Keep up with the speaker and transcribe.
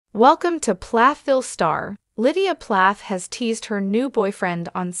Welcome to Plathville star. Lydia Plath has teased her new boyfriend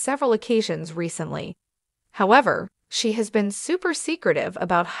on several occasions recently. However, she has been super secretive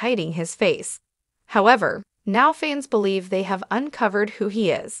about hiding his face. However, now fans believe they have uncovered who he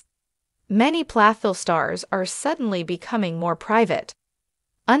is. Many Plathville stars are suddenly becoming more private.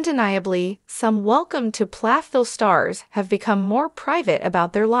 Undeniably, some Welcome to Plathville stars have become more private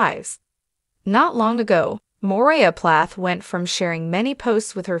about their lives. Not long ago, Lydia Plath went from sharing many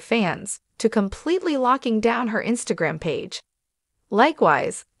posts with her fans to completely locking down her Instagram page.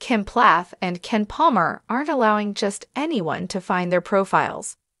 Likewise, Kim Plath and Ken Palmer aren't allowing just anyone to find their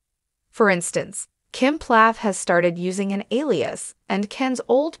profiles. For instance, Kim Plath has started using an alias, and Ken's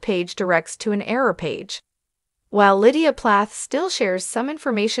old page directs to an error page. While Lydia Plath still shares some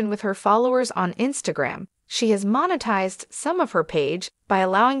information with her followers on Instagram, she has monetized some of her page by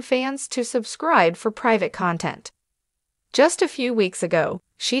allowing fans to subscribe for private content. Just a few weeks ago,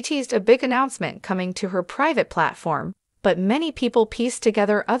 she teased a big announcement coming to her private platform, but many people pieced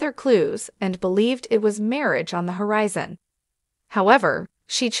together other clues and believed it was marriage on the horizon. However,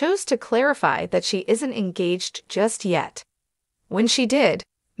 she chose to clarify that she isn't engaged just yet. When she did,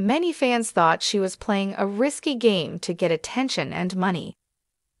 many fans thought she was playing a risky game to get attention and money.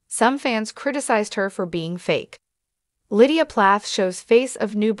 Some fans criticized her for being fake. Lydia Plath shows face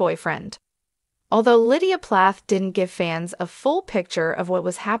of new boyfriend. Although Lydia Plath didn't give fans a full picture of what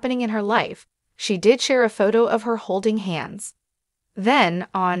was happening in her life, she did share a photo of her holding hands. Then,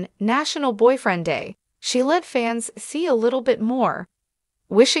 on National Boyfriend Day, she let fans see a little bit more.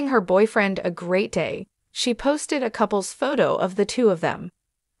 Wishing her boyfriend a great day, she posted a couple's photo of the two of them.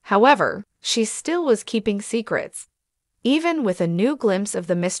 However, she still was keeping secrets. Even with a new glimpse of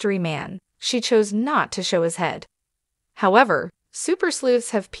the mystery man, she chose not to show his head. However, super sleuths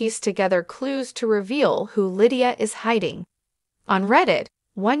have pieced together clues to reveal who Lydia is hiding. On Reddit,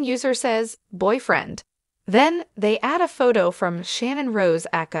 one user says, "boyfriend." Then, they add a photo from Shannon Rose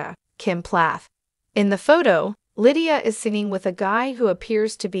aka Kim Plath. In the photo, Lydia is sitting with a guy who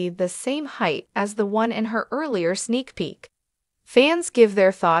appears to be the same height as the one in her earlier sneak peek. Fans give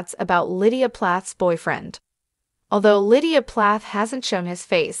their thoughts about Lydia Plath's boyfriend. Although Lydia Plath hasn't shown his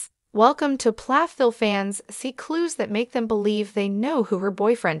face, Welcome to Plathville fans see clues that make them believe they know who her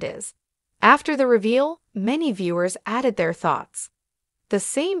boyfriend is. After the reveal, many viewers added their thoughts. The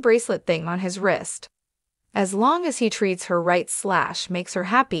same bracelet thing on his wrist. As long as he treats her right / makes her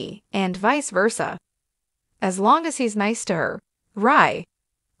happy, and vice versa. As long as he's nice to her. Right.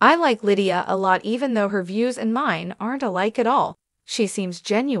 I like Lydia a lot even though her views and mine aren't alike at all. She seems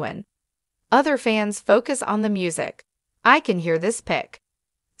genuine. Other fans focus on the music. I can hear this pic.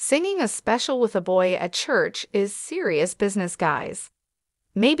 Singing a special with a boy at church is serious business, guys.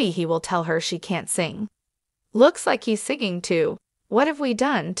 Maybe he will tell her she can't sing. Looks like he's singing too. What have we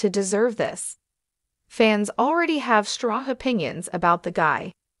done to deserve this? Fans already have strong opinions about the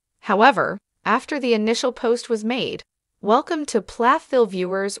guy. However, after the initial post was made, Welcome to Plathville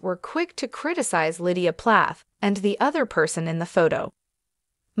viewers were quick to criticize Lydia Plath and the other person in the photo.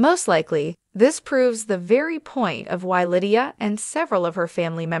 Most likely, this proves the very point of why Lydia and several of her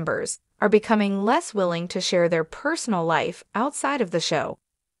family members are becoming less willing to share their personal life outside of the show.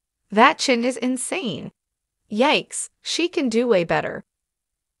 That chin is insane. Yikes, she can do way better.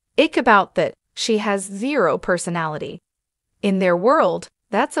 Ick about that, she has zero personality. In their world,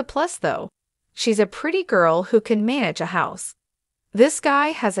 that's a plus though. She's a pretty girl who can manage a house. This guy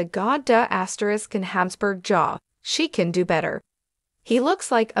has a *** and Habsburg jaw. She can do better. He looks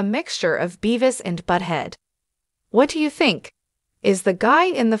like a mixture of Beavis and Butthead. What do you think? Is the guy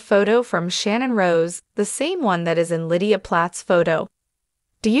in the photo from Shannon Rose the same one that is in Lydia Plath's photo?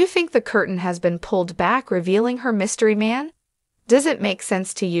 Do you think the curtain has been pulled back revealing her mystery man? Does it make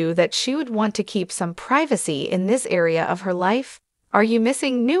sense to you that she would want to keep some privacy in this area of her life? Are you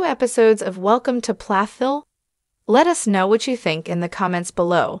missing new episodes of Welcome to Plathville? Let us know what you think in the comments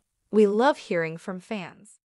below. We love hearing from fans.